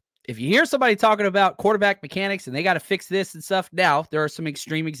 So if you hear somebody talking about quarterback mechanics and they got to fix this and stuff, now there are some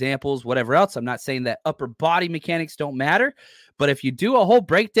extreme examples, whatever else. I'm not saying that upper body mechanics don't matter, but if you do a whole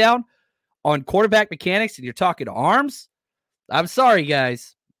breakdown on quarterback mechanics and you're talking arms, I'm sorry,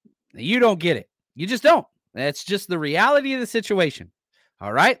 guys, you don't get it. You just don't. That's just the reality of the situation.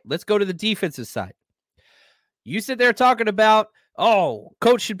 All right, let's go to the defensive side. You sit there talking about,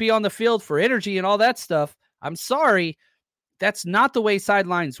 coach should be on the field for energy and all that stuff. I'm sorry. That's not the way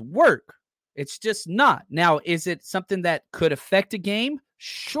sidelines work. It's just not. Now, is it something that could affect a game?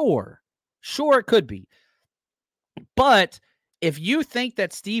 Sure. Sure, it could be. But if you think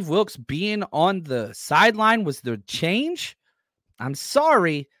that Steve Wilks being on the sideline was the change, I'm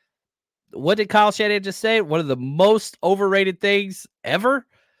sorry. What did Kyle Shanahan just say? One of the most overrated things ever?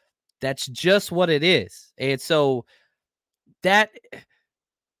 That's just what it is. And so do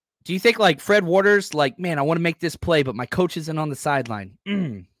you think like Fred Waters, like, man, I want to make this play, but my coach isn't on the sideline.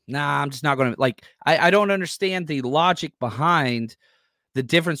 Nah, I'm just not going to, like, I don't understand the logic behind the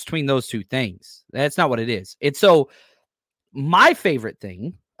difference between those two things. That's not what it is. It's so my favorite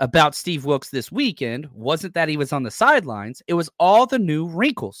thing about Steve Wilks this weekend wasn't that he was on the sidelines. It was all the new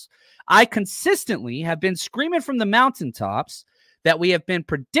wrinkles. I consistently have been screaming from the mountaintops that we have been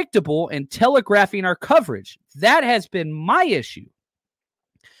predictable and telegraphing our coverage. That has been my issue.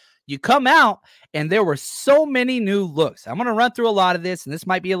 You come out and there were so many new looks. I'm going to run through a lot of this, and this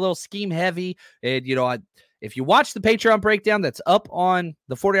might be a little scheme heavy. And, if you watch the Patreon breakdown that's up on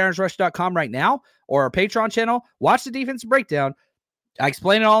the 49ersrush.com right now, or our Patreon channel, watch the defensive breakdown. I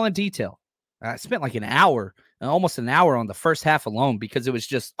explain it all in detail. I spent like almost an hour on the first half alone because it was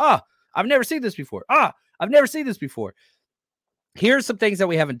just, I've never seen this before. I've never seen this before. Here's some things that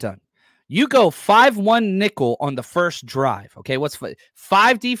we haven't done. You go 5-1 nickel on the first drive. Okay, what's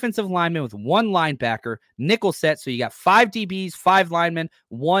 5 defensive linemen with 1 linebacker, nickel set. So you got 5 DBs, 5 linemen,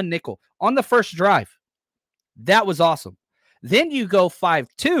 1 nickel on the first drive. That was awesome. Then you go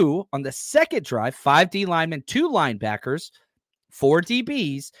 5-2 on the second drive, 5 D linemen, 2 linebackers, 4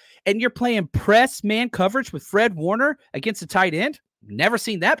 DBs, and you're playing press man coverage with Fred Warner against a tight end. Never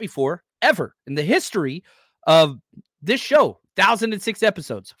seen that before, ever in the history of this show. 1,006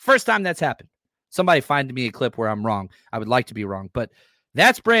 episodes. First time that's happened. Somebody find me a clip where I'm wrong. I would like to be wrong, but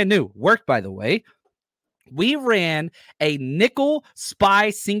that's brand new. Worked, by the way. We ran a nickel spy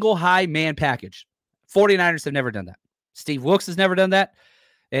single high man package. 49ers have never done that. Steve Wilks has never done that.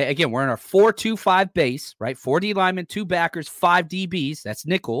 Again, we're in our 4-2-5 base, right? 4 D linemen, 2 backers, 5 DBs. That's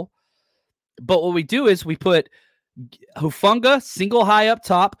nickel. But what we do is we put Hufanga single high up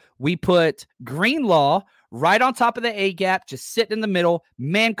top. We put Greenlaw right on top of the A-gap, just sitting in the middle,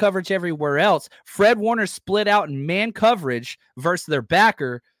 man coverage everywhere else. Fred Warner split out in man coverage versus their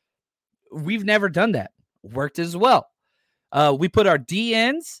backer. We've never done that. Worked as well. We put our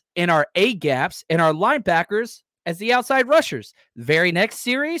DNs and our A-gaps and our linebackers as the outside rushers. Very next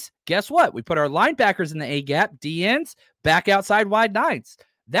series, guess what? We put our linebackers in the A-gap, DNs, back outside wide nines.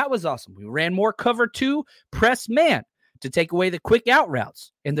 That was awesome. We ran more cover 2 press man to take away the quick out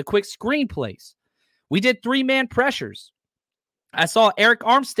routes and the quick screen plays. We did 3-man pressures. I saw Eric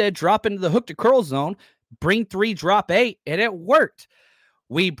Armstead drop into the hook to curl zone, bring 3, drop 8, and it worked.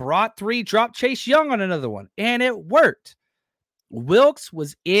 We brought 3, drop Chase Young on another one, and it worked. Wilks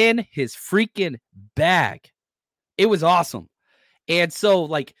was in his freaking bag. It was awesome. And so,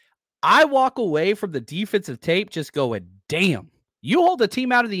 like, I walk away from the defensive tape just going, damn, you hold the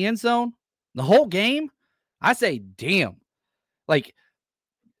team out of the end zone the whole game? I say, damn. Like,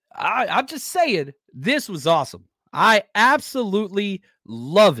 I'm just saying, this was awesome. I absolutely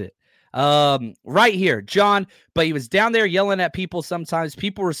love it. Right here, John, but he was down there yelling at people sometimes.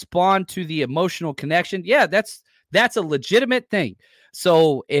 People respond to the emotional connection. Yeah, that's a legitimate thing.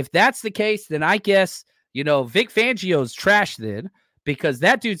 So if that's the case, then I guess, Vic Fangio's trash then, because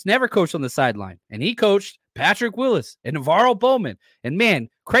that dude's never coached on the sideline. And he coached Patrick Willis and Navarro Bowman. And man,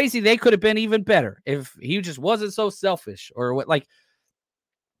 crazy, they could have been even better if he just wasn't so selfish or what. Like,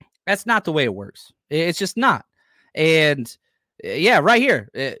 that's not the way it works. It's just not. And yeah, right here,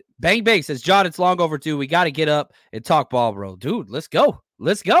 Bang Bang says, John, it's long overdue. We got to get up and talk ball, bro. Dude, let's go.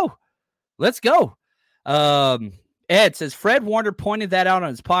 Let's go. Let's go. Ed says, Fred Warner pointed that out on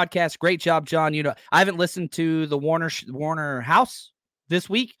his podcast. Great job, John. I haven't listened to the Warner House this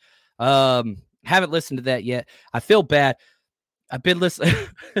week. Haven't listened to that yet. I feel bad. I've been listening.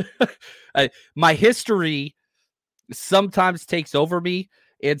 My history sometimes takes over me.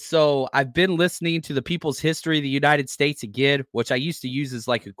 And so I've been listening to the People's History of the United States again, which I used to use as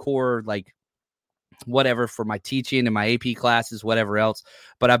like a core, like whatever for my teaching and my AP classes, whatever else.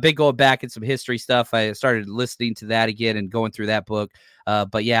 But I've been going back in some history stuff. I started listening to that again and going through that book.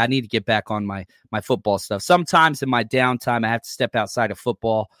 But yeah, I need to get back on my football stuff. Sometimes in my downtime, I have to step outside of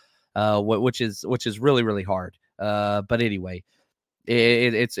football, which is really, really hard. But anyway,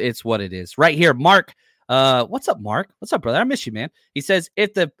 it's what it is. Right here, Mark. What's up, Mark? What's up, brother? I miss you, man. He says,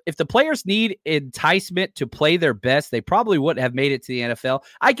 if the players need enticement to play their best, they probably wouldn't have made it to the NFL.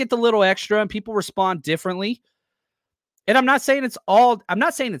 I get the little extra and people respond differently. And I'm not saying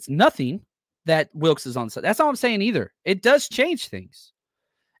it's nothing that Wilks is on. That's not what I'm saying either. It does change things.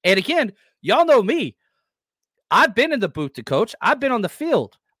 And again, Y'all know me. I've been in the booth to coach. I've been on the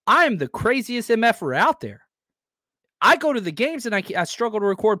field. I am the craziest MFer out there. I go to the games and I struggle to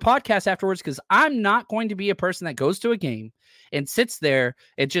record podcasts afterwards because I'm not going to be a person that goes to a game and sits there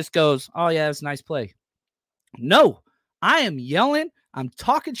and just goes, oh, yeah, that's a nice play. No, I am yelling. I'm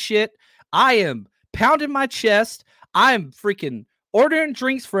talking shit. I am pounding my chest. I am freaking ordering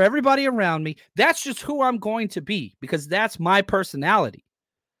drinks for everybody around me. That's just who I'm going to be because that's my personality.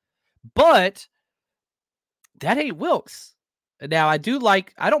 But that ain't Wilks. Now, I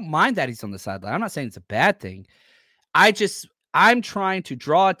don't mind that he's on the sideline. I'm not saying it's a bad thing. I'm trying to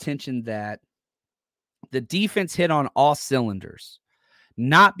draw attention that the defense hit on all cylinders,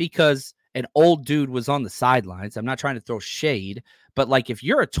 not because an old dude was on the sidelines. I'm not trying to throw shade, but like if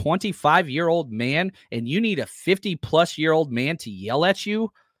you're a 25-year-old man and you need a 50-plus-year-old man to yell at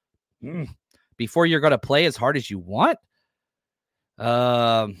you before you're going to play as hard as you want.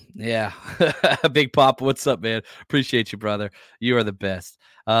 Yeah. Big Pop, what's up, man? Appreciate you, brother. You are the best.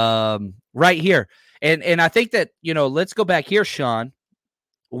 Right here. And I think that, let's go back here, Sean.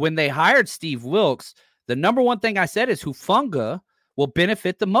 When they hired Steve Wilks, the number one thing I said is Hufanga will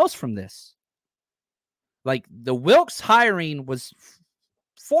benefit the most from this. Like the Wilks hiring was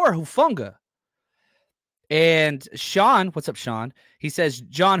for Hufanga. And Sean, what's up, Sean? He says,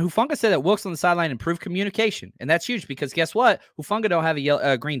 John, Hufanga said that Wilks on the sideline improved communication. And that's huge because guess what? Hufanga don't have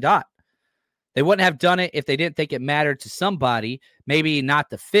a green dot. They wouldn't have done it if they didn't think it mattered to somebody. Maybe not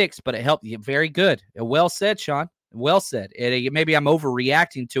the fix, but it helped. Very good. Well said, Sean. Well said. Maybe I'm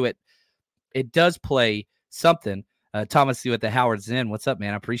overreacting to it. It does play something. Thomas with the Howard Zinn. What's up,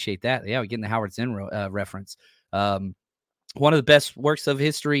 man? I appreciate that. Yeah, we're getting the Howard Zinn reference. One of the best works of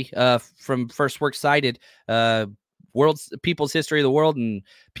history from first work cited. People's history of the world and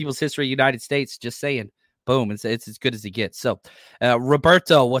people's history of the United States. Just saying. Boom. It's as good as it gets. So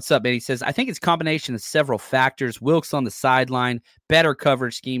Roberto, what's up, man? He says, I think it's a combination of several factors. Wilks on the sideline, better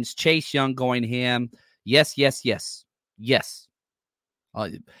coverage schemes, Chase Young going ham. Yes.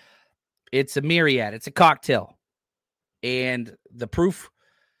 It's a myriad. It's a cocktail. And the proof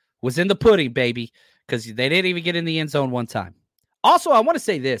was in the pudding, baby, because they didn't even get in the end zone one time. Also, I want to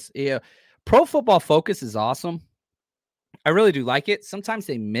say this. Pro Football Focus is awesome. I really do like it. Sometimes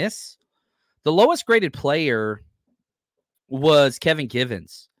they miss. The lowest graded player was Kevin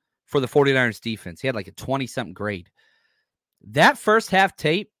Givens for the 49ers defense. He had like a 20-something grade. That first half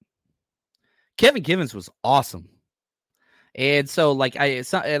tape, Kevin Givens was awesome. And so,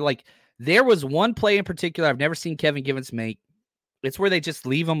 there was one play in particular I've never seen Kevin Givens make. It's where they just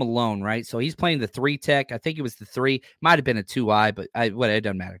leave him alone, right? So he's playing the 3 tech. I think it was the 3. Might have been a 2-eye, but it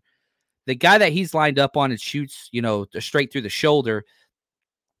doesn't matter. The guy that he's lined up on and shoots, straight through the shoulder,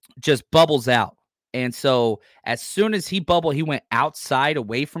 just bubbles out. And so as soon as he bubbled, he went outside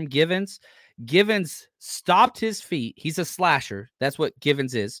away from Givens. Givens stopped his feet. He's a slasher. That's what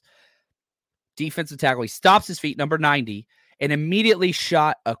Givens is. Defensive tackle. He stops his feet, number 90, and immediately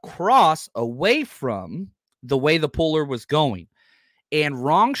shot across away from the way the puller was going. And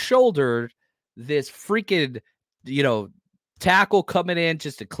wrong shouldered this freaking, tackle coming in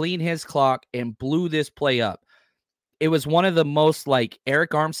just to clean his clock and blew this play up. It was one of the most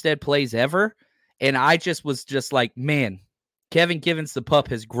Eric Armstead plays ever. And I was like, man, Kevin Givens, the pup,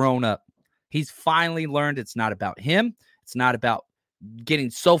 has grown up. He's finally learned it's not about him. It's not about getting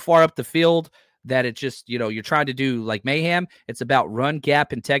so far up the field that it just, you're trying to do like mayhem. It's about run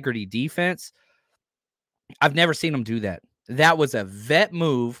gap integrity defense. I've never seen him do that. That was a vet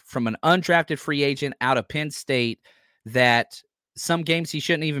move from an undrafted free agent out of Penn State that some games he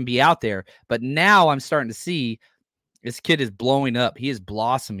shouldn't even be out there. But now I'm starting to see this kid is blowing up. He is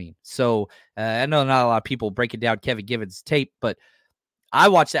blossoming. So I know not a lot of people breaking down Kevin Givens' tape, but I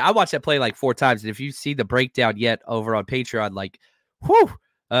watched that play like 4 times. And if you see the breakdown yet over on Patreon,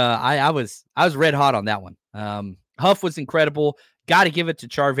 I was red hot on that one. Huff was incredible. Got to give it to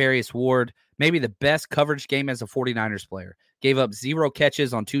Charvarius Ward. Maybe the best coverage game as a 49ers player. Gave up 0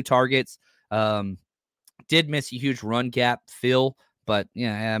 catches on 2 targets. Did miss a huge run gap fill. But,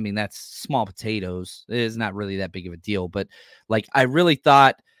 yeah, I mean, that's small potatoes. It is not really that big of a deal. But, I really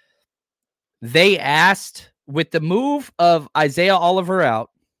thought they asked, with the move of Isaiah Oliver out,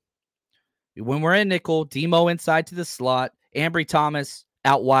 when we're in nickel, Demo inside to the slot, Ambry Thomas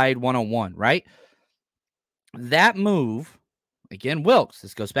out wide one-on-one, right? That move, again, Wilks.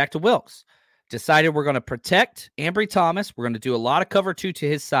 This goes back to Wilks. Decided we're going to protect Ambry Thomas. We're going to do a lot of cover 2 to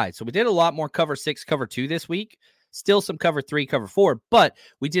his side. So we did a lot more cover 6, cover 2 this week. Still some cover 3, cover 4, but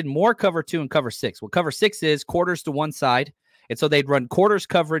we did more cover 2 and cover 6. What cover 6 is quarters to one side. And so they'd run quarters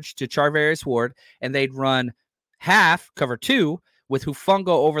coverage to Charvarius Ward, and they'd run half cover 2 with Hufanga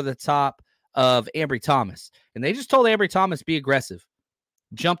over the top of Ambry Thomas. And they just told Ambry Thomas, be aggressive.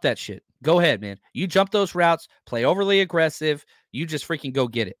 Jump that shit. Go ahead, man. You jump those routes, play overly aggressive. You just freaking go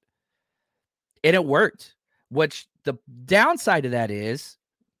get it. And it worked. Which the downside of that is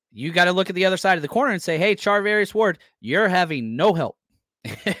you got to look at the other side of the corner and say, hey, Charvarius Ward, you're having no help.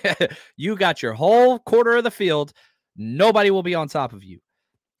 You got your whole quarter of the field. Nobody will be on top of you.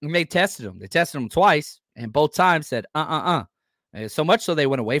 And they tested him. They tested him twice, and both times said, so much so they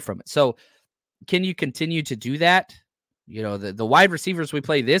went away from it. So can you continue to do that? You know, the wide receivers we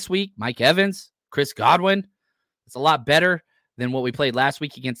play this week, Mike Evans, Chris Godwin, it's a lot better than what we played last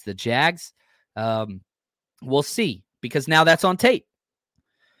week against the Jags. We'll see, because now that's on tape.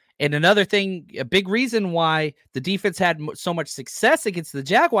 And another thing, a big reason why the defense had so much success against the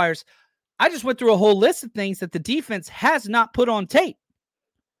Jaguars, I just went through a whole list of things that the defense has not put on tape.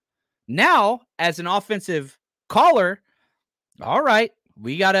 Now, as an offensive caller, all right,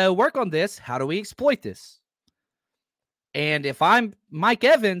 we got to work on this. How do we exploit this? And if I'm Mike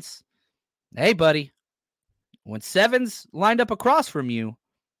Evans, hey, buddy, when Seven's lined up across from you,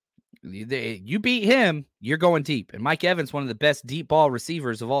 you beat him, you're going deep. And Mike Evans, one of the best deep ball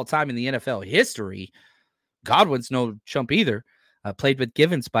receivers of all time in the NFL history. Godwin's no chump either. Played with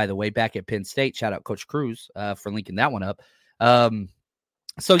Givens, by the way, back at Penn State. Shout out Coach Cruz for linking that one up.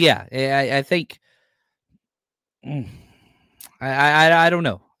 So, yeah, I think I don't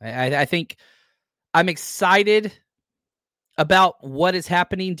know. I think I'm excited about what is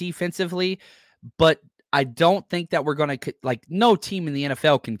happening defensively, but I don't think that we're going to, like, no team in the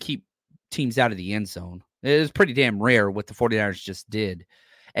NFL can keep teams out of the end zone. It is pretty damn rare what the 49ers just did.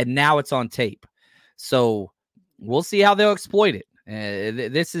 And now it's on tape. So we'll see how they'll exploit it.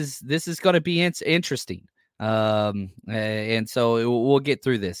 This is going to be interesting. And so we'll get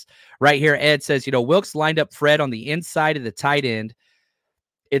through this. Right here, Ed says, Wilkes lined up Fred on the inside of the tight end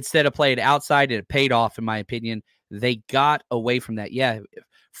instead of playing outside, and it paid off, in my opinion. They got away from that. Yeah,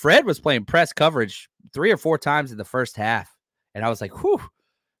 Fred was playing press coverage 3 or 4 times in the first half. And I was like, whew,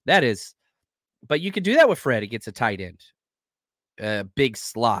 that is. But you can do that with Fred against a tight end, big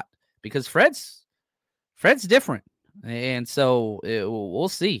slot, because Fred's different. And so we'll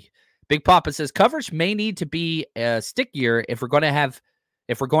see. Big Papa says coverage may need to be stickier if we're going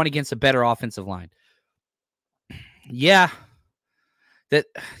against a better offensive line. Yeah,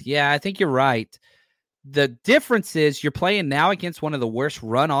 I think you're right. The difference is you're playing now against one of the worst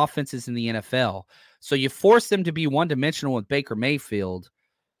run offenses in the NFL. So you force them to be one-dimensional with Baker Mayfield.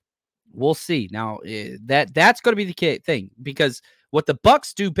 We'll see. Now, that's going to be the thing, because what the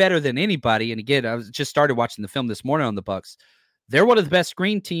Bucs do better than anybody, and again, I just started watching the film this morning on the Bucs. They're one of the best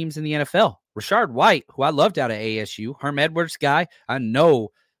screen teams in the NFL. Rashard White, who I loved out of ASU, Herm Edwards guy. I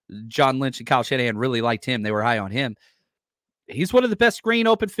know John Lynch and Kyle Shanahan really liked him. They were high on him. He's one of the best screen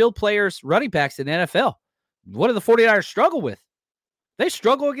open field players, running backs in the NFL. What do the 49ers struggle with? They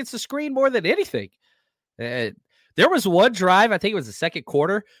struggle against the screen more than anything. There was one drive, I think it was the second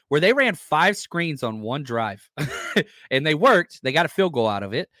quarter, where they ran 5 screens on one drive. And they worked. They got a field goal out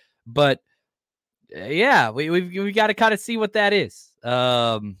of it. But, yeah, we got to kind of see what that is.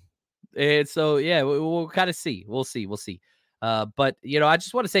 And so, yeah, we'll kind of see. We'll see. But, I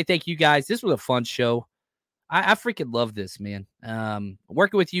just want to say thank you guys. This was a fun show. I freaking love this, man.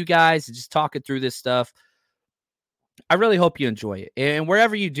 Working with you guys and just talking through this stuff. I really hope you enjoy it. And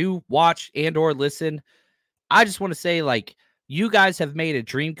wherever you do watch and or listen, I just want to say, like, you guys have made a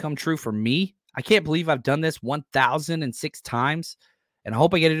dream come true for me. I can't believe I've done this 1,006 times. And I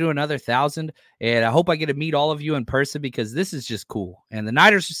hope I get to do another 1,000. And I hope I get to meet all of you in person, because this is just cool. And the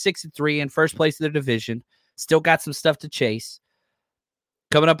Niners are 6-3 in first place of their division. Still got some stuff to chase.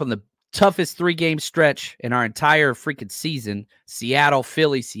 Coming up on the toughest 3-game stretch in our entire freaking season. Seattle,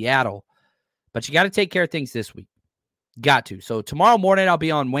 Philly, Seattle. But you got to take care of things this week. Got to. So tomorrow morning, I'll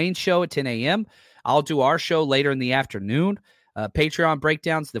be on Wayne's show at 10 a.m. I'll do our show later in the afternoon. Patreon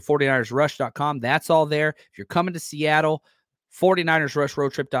breakdowns, the 49ersrush.com. That's all there. If you're coming to Seattle,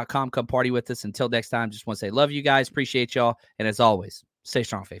 49ersrushroadtrip.com. Come party with us. Until next time, just want to say love you guys. Appreciate y'all. And as always, stay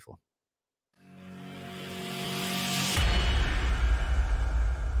strong, faithful.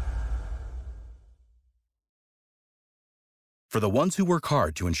 For the ones who work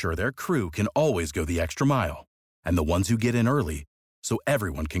hard to ensure their crew can always go the extra mile, and the ones who get in early so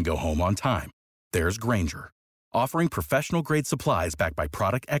everyone can go home on time, there's Grainger, offering professional-grade supplies backed by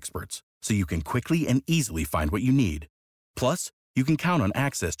product experts so you can quickly and easily find what you need. Plus, you can count on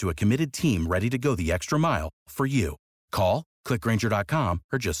access to a committed team ready to go the extra mile for you. Call, click Grainger.com,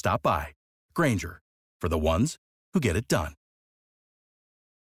 or just stop by. Grainger, for the ones who get it done.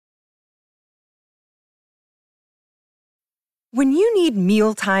 When you need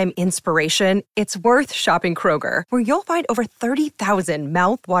mealtime inspiration, it's worth shopping Kroger, where you'll find over 30,000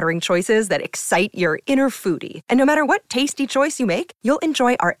 mouth-watering choices that excite your inner foodie. And no matter what tasty choice you make, you'll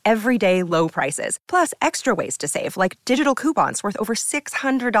enjoy our everyday low prices, plus extra ways to save, like digital coupons worth over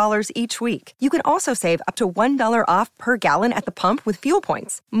 $600 each week. You can also save up to $1 off per gallon at the pump with fuel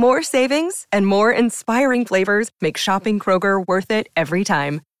points. More savings and more inspiring flavors make shopping Kroger worth it every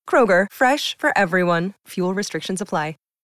time. Kroger, fresh for everyone. Fuel restrictions apply.